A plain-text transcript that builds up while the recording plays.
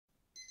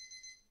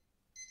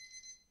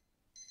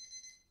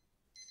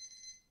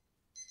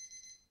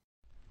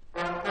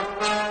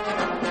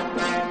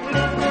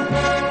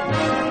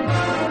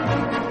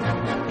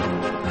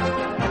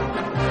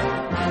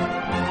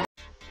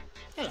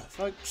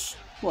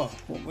Well,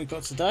 what we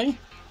got today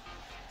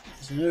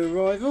is a new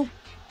arrival.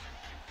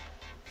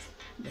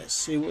 Let's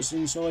see what's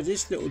inside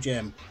this little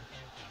gem.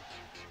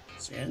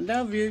 See you in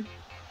the view.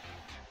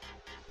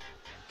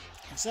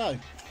 So,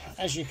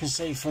 as you can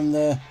see from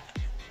the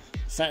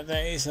fact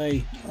that it's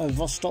a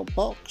Vostok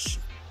box,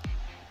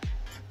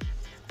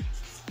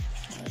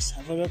 let's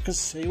have a look and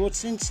see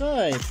what's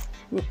inside.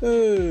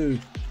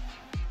 Woohoo!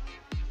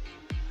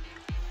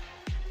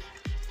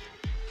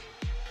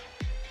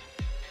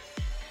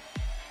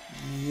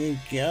 There you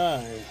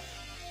go.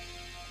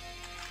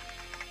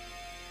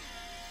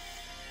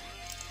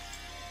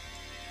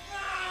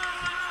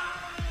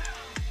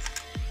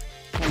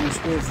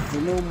 Comes with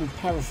the normal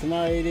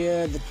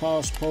paraphernalia, the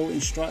passport,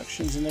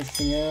 instructions and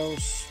everything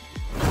else,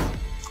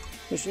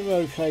 which are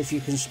okay if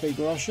you can speak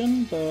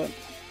Russian, but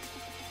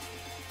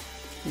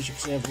as you can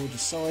see I've already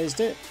sized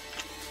it.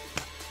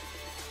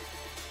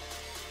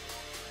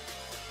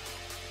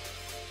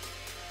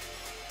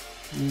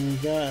 There you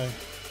go.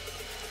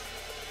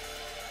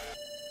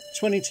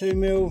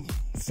 22mm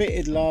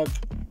fitted lug,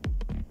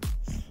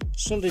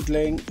 solid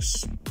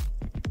links,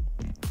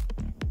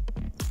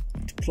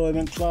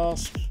 deployment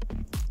clasp,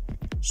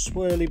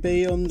 swirly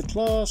bee on the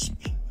clasp,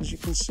 as you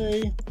can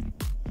see.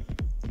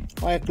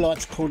 I like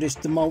to call this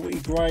the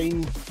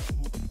multi-grain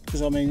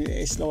because I mean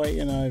it's like,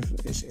 you know,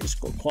 it's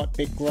got quite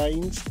big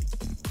grains.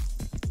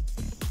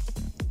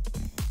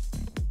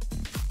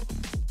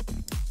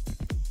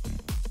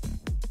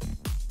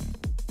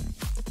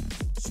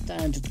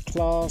 Standard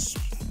clasp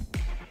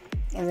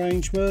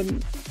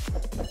arrangement.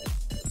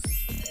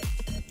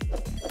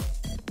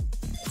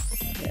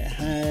 It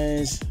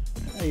has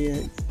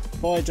a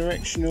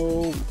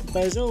bi-directional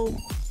bezel,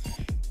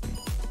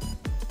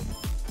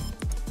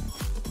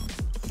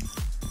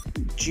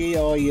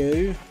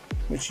 GRU,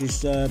 which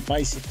is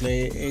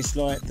basically it's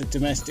like the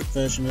domestic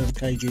version of the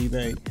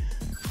KGB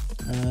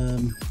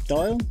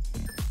dial.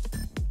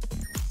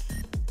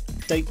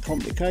 Deep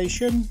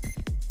complication.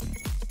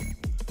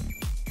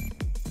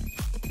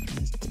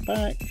 There's the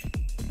back.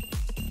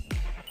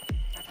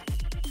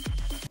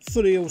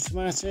 Fully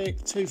automatic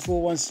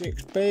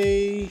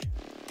 2416B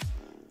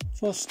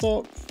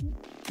Vostok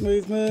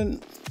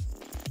movement.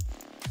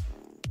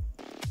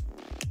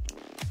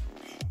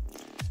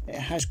 It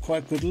has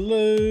quite good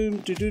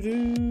loom.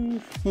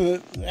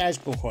 It has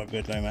got quite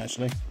good loom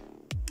actually.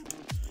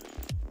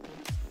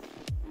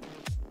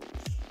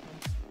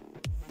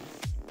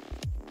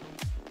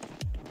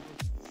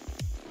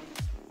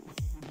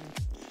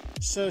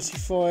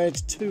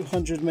 Certified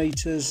 200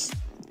 meters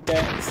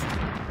depth.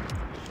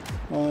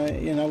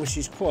 You know, which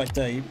is quite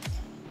deep.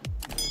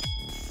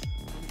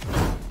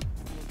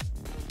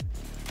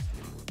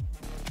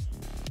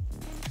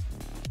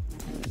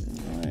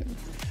 Right.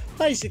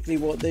 Basically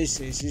what this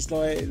is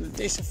like,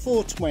 it's a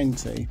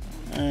 420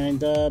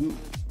 and the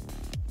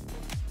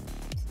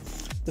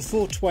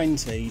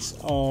 420s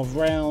are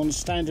round,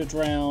 standard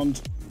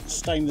round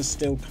stainless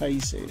steel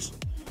cases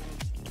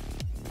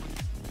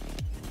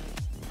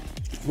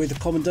with a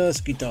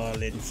Kommandersky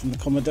dial in from the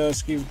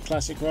Kommandersky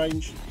classic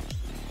range.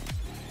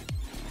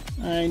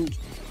 And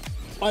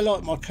I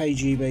like my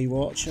KGB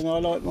watch, and I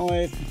like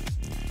the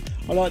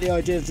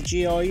idea of the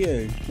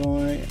GRU.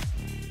 Right,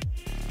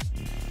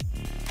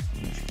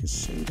 if you can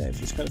see that,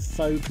 if it's got a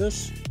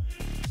focus,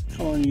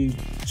 come on you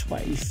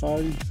twatty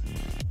phone.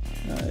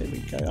 There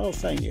we go. Oh,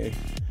 thank you.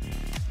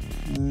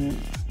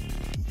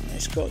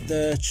 It's got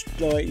the,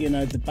 like, you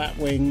know, the bat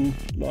wing,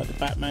 like the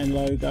Batman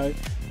logo.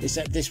 It's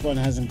that this one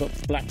hasn't got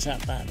the black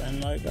tap Batman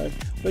logo,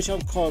 which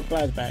I'm quite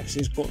glad about because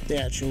it's got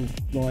the actual,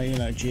 like, you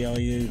know,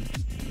 GRU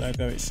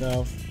logo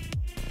itself.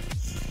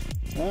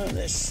 Right,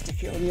 let's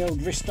stick it on the old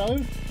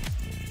wristo.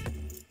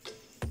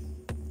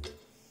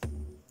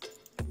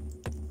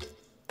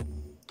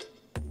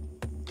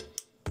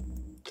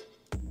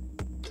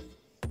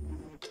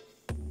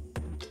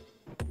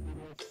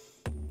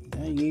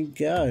 There you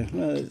go.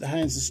 Well, the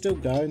hands are still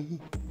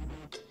going.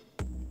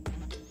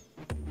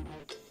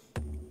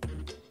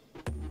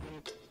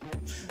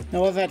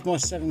 Now I've had my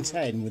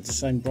 710 with the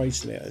same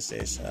bracelet as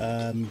this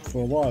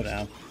for a while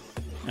now,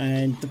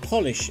 and the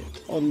polish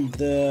on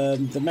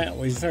the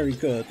metal is very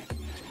good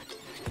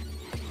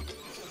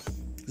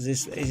because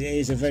it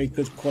is a very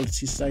good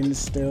quality stainless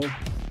steel.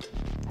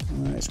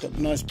 It's got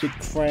a nice big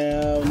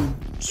crown,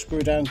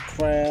 screw down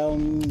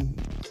crown.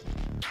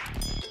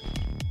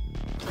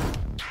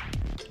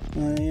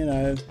 You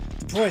know,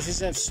 the prices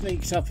have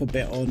sneaked up a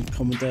bit on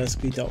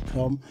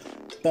Kommandersky.com,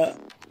 but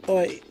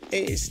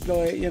it's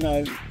like, you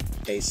know,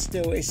 it's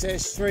still, it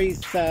says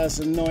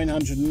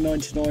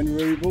 3,999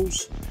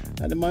 rubles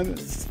at the moment,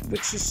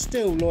 which is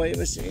still like,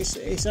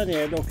 it's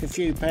only like a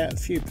few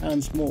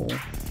pounds more,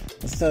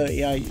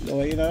 38,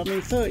 like, you know, I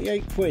mean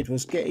 38 quid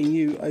was getting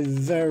you a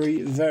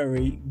very,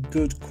 very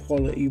good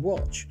quality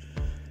watch,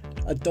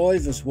 a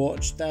diver's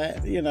watch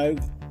that, you know,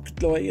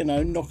 could, like, you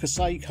know, knock a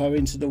Seiko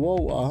into the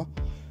water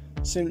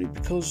simply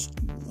because,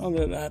 oh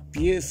look at that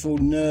beautiful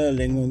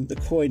knurling on the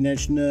coin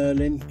edge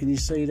knurling, can you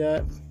see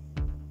that?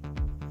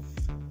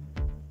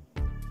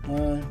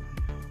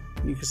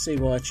 You can see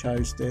why I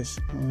chose this.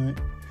 Right.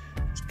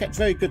 It's kept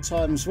very good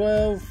time as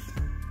well.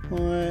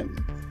 Right.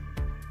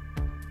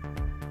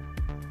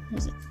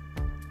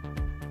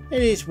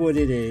 It is what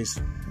it is.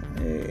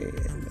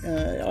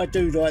 I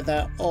do like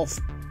that off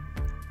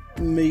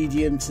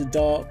medium to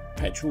dark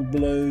petrol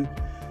blue.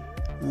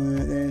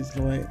 There's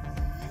like,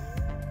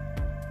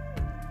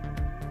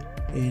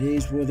 it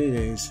is what it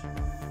is.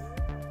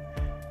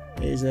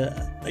 It is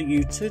a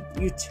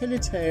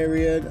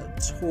utilitarian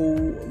tall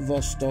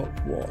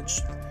Vostok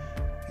watch.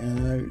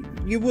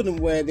 You wouldn't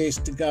wear this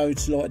to go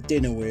to like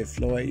dinner with,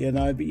 like, you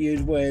know, but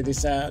you'd wear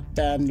this out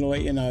down,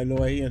 like, you know,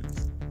 like,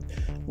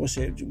 what's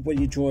it, when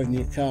you're driving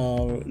your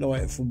car,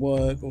 like for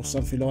work or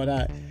something like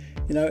that.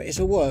 You know, it's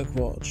a work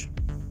watch.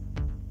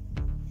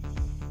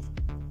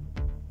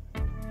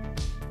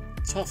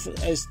 Tough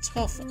as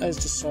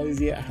the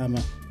Soviet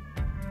hammer.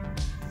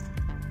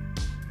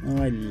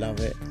 I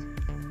love it.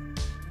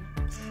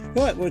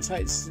 Right, we'll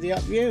take this to the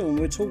up view and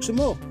we'll talk some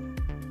more.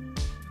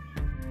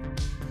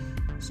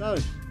 So,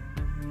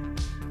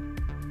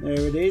 there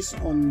it is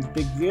on the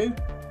big view.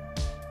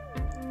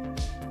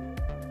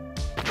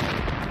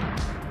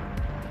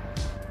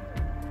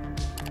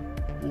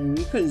 And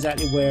you couldn't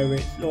exactly wear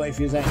it like if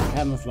you was out of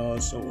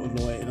camouflage sort of,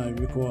 like, you know,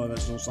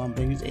 requirements or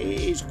something. It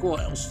is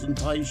quite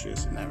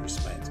ostentatious in that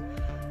respect.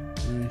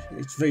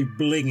 It's very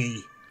blingy.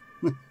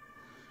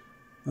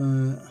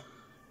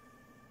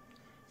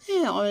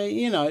 Yeah,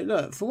 you know,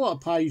 look, for what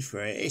I paid for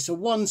it, it's a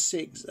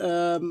 1.6.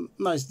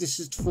 No, this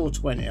is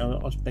 420.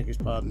 I beg his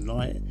pardon.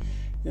 Like,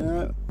 you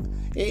know,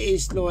 it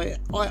is like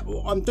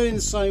I'm doing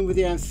the same with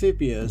the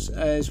amphibias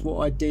as what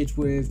I did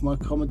with my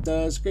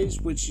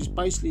Komodorskis, which is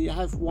basically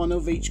have one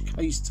of each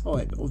case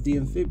type of the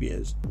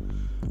amphibias,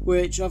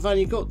 which I've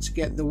only got to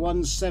get the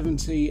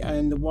 170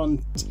 and the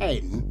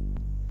 110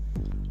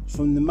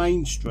 from the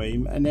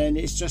mainstream, and then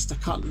it's just a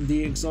couple of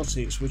the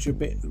exotics which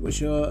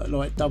are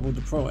like double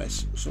the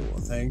price sort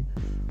of thing,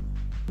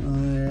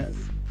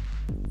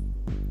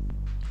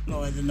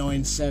 like the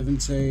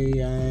 970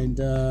 and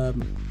I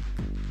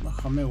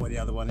can't remember what the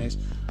other one is,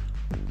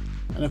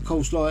 and of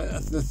course like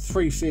the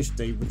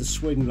 350 with the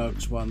swing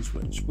lugs ones,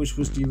 which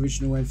was the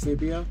original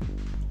amphibia.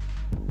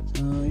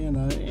 You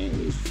know, it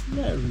is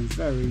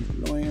very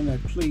like, you know,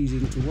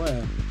 pleasing to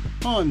wear.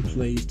 I'm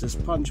pleased as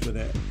punch with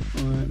it.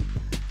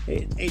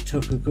 It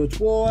took a good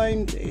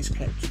wind, it's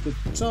kept a good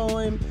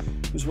time,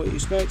 is what you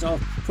expect. I'll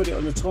put it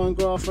on the time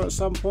grapher at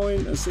some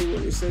point and see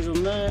what it says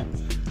on there.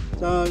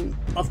 So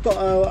I've got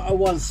a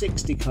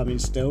 160 coming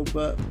still,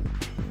 but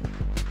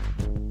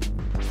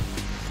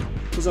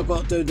because I've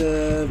got to do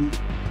the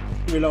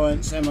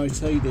Reliance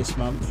MOT this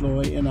month,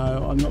 like, you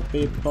know, I'm not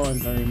buying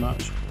very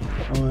much.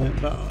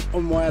 But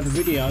on my other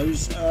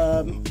videos,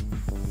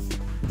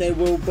 there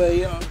will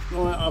be,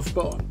 I've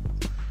got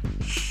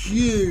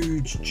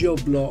huge job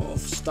lot of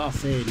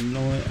stuff in,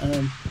 like,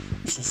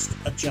 just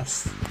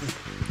adjust the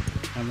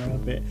camera a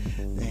bit,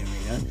 there we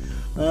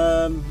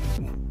go,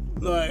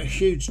 like a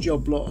huge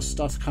job lot of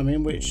stuff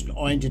coming, which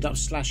I ended up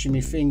slashing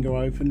my finger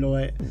open,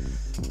 like,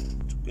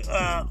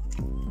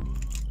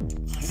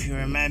 if you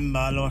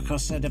remember, like I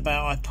said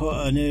about I put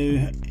a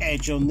new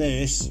edge on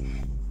this,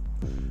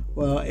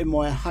 well, in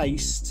my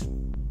haste,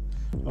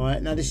 right,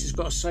 now this has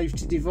got a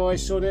safety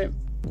device on it.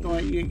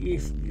 Right,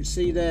 you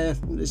see there,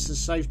 this is a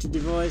safety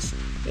device,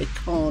 it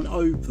can't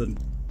open.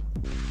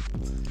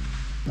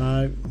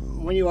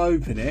 When you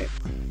open it,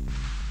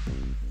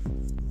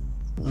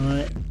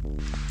 right,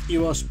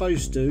 you are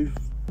supposed to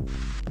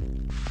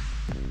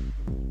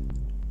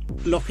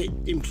lock it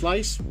in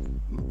place.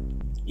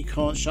 You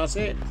can't shut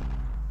it.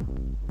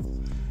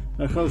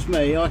 Of course,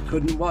 me, I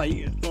couldn't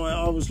wait.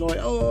 I was like,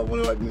 oh, I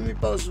want to open my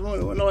buzz, and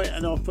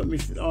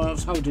I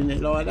was holding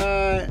it like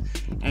that,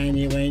 and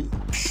it went.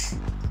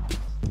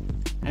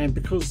 And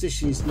because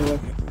this is like,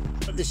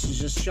 this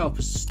is as sharp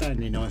as a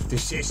Stanley knife,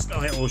 this is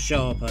like, or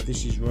sharper,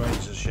 this is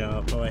razor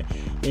sharp, like,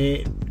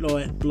 it,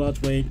 like, blood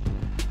went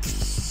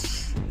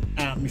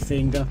out my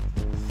finger.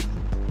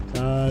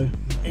 So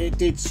it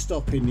did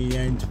stop in the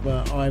end,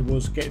 but I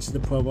was getting to the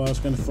point where I was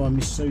going to find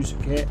my suture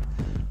kit,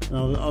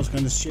 and I was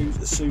going to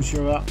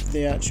suture up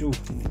the actual,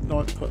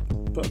 like, put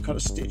a couple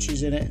of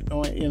stitches in it,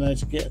 like, you know,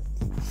 to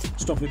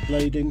stop it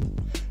bleeding.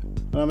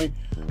 I mean,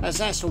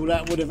 that's all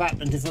that would have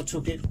happened if I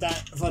took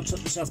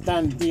myself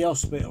down to the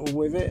hospital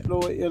with it,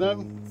 like, you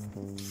know.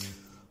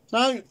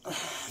 So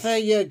there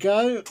you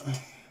go,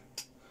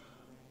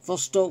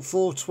 Vostok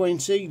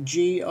 420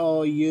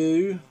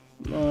 GRU,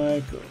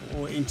 like,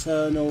 or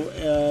Internal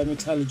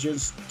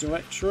Intelligence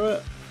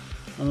Directorate.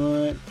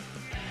 I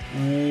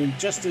mean,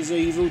 just as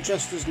evil,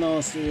 just as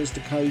nasty as the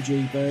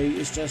KGB.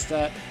 It's just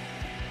that,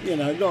 you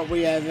know, like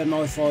we have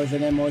MI5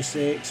 and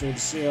MI6, or the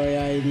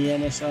CIA and the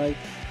NSA.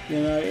 You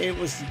know, it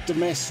was the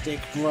domestic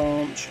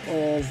branch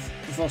of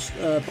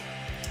Vostok,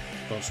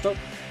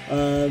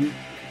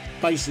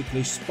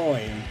 basically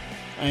spying.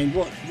 And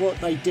what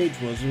they did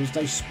was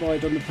they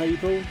spied on the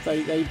people.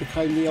 They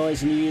became the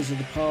eyes and ears of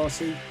the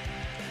party.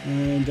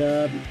 And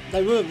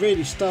they were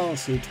really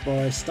started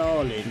by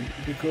Stalin,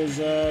 because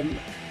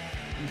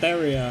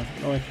Beria,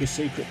 like a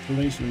secret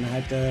policeman,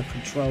 had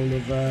control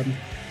of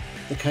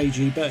the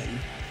KGB.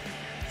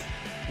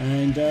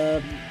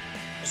 and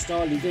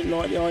Stalin didn't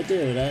like the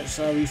idea of that,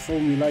 so he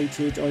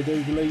formulated, I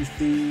do believe,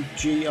 the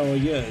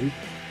GRU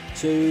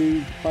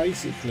to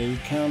basically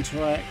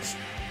counteract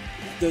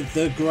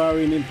the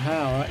growing in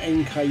power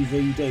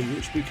NKVD,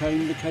 which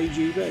became the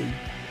KGB.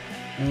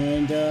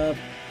 And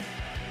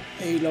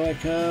he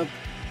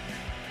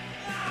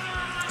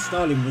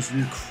Stalin was an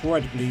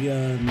incredibly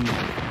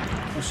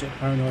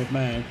paranoid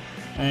man,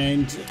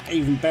 and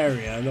even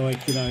Beria,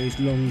 like, you know, his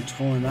long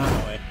time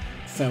ally,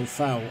 fell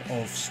foul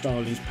of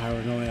Stalin's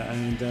paranoia,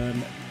 and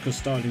because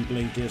Stalin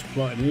believed he was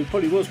plotting, and he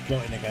probably was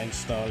plotting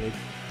against Stalin,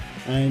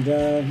 and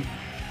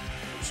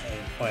so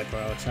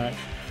eyebrow attack,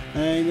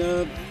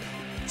 and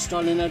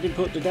Stalin had him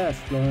put to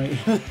death. Like,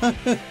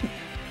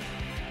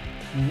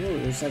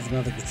 let's have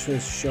another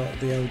gratuitous shot at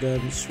the old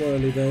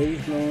swirly bee,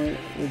 like,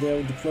 with the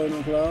old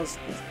deployment glass.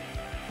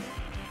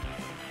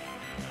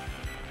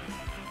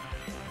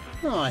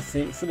 No, I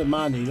think for the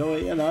money,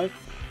 like, you know,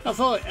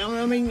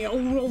 I mean,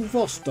 all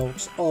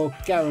Vostoks are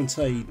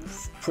guaranteed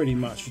pretty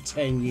much for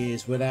 10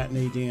 years without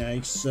needing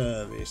a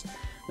service.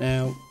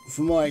 Now,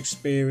 from my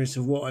experience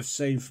of what I've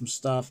seen from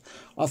stuff,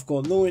 I've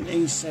got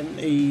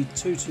 1970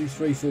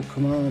 2234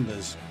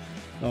 commanders,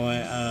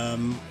 like,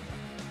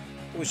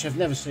 which have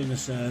never seen a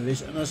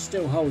service and are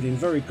still holding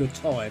very good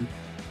time,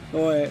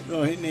 like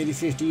nearly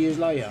 50 years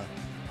later.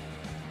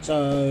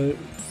 So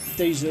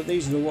these are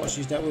the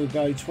watches that will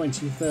go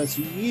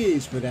 20-30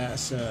 years without a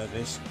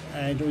service,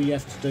 and all you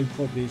have to do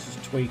probably is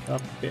just tweak up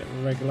a bit of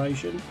a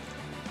regulation.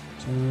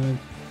 So,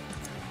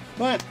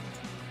 right,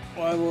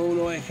 I will,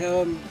 like,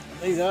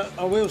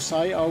 I will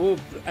say, I will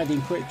add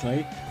in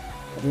quickly,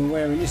 I've been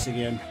wearing this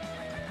again.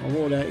 I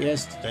wore that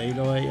yesterday,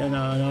 like, you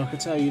know, and I can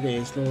tell you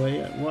this, like,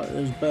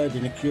 there was a bird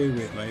in a queue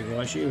with me,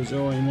 right? She was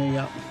eyeing me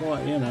up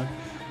quite, you know.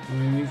 I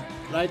mean,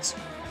 lads,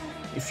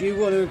 if you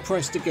want to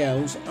impress the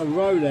girls, a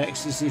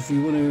Rolex is if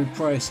you want to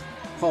impress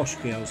posh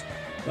girls,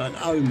 but an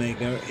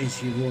Omega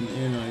is you want,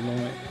 you know,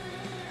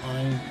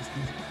 like,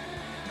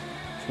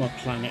 it's my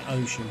Planet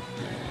Ocean.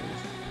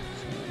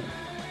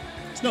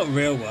 It's not a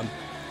real one,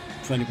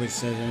 if anybody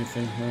says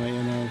anything, right,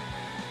 you know.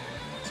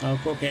 So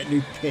I've got to get a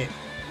new pip.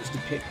 Just the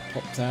pip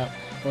popped out,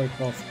 broke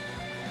off.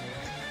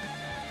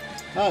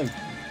 Oh,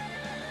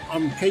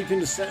 I'm keeping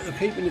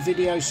the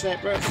video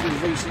separate from the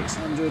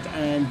V600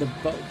 and the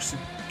box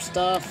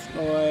stuff.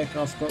 Like,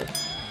 I've got a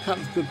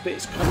couple of good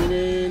bits coming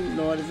in.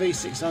 Like the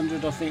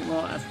V600, I think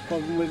might have a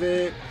problem with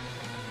it,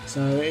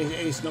 so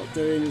it's not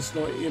doing. It's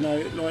like, you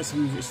know, like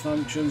some of its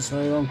functions. So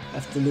I'll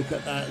have to look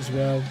at that as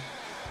well.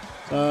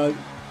 So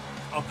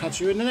I'll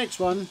catch you in the next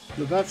one.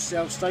 Look after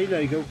yourself. Stay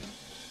legal.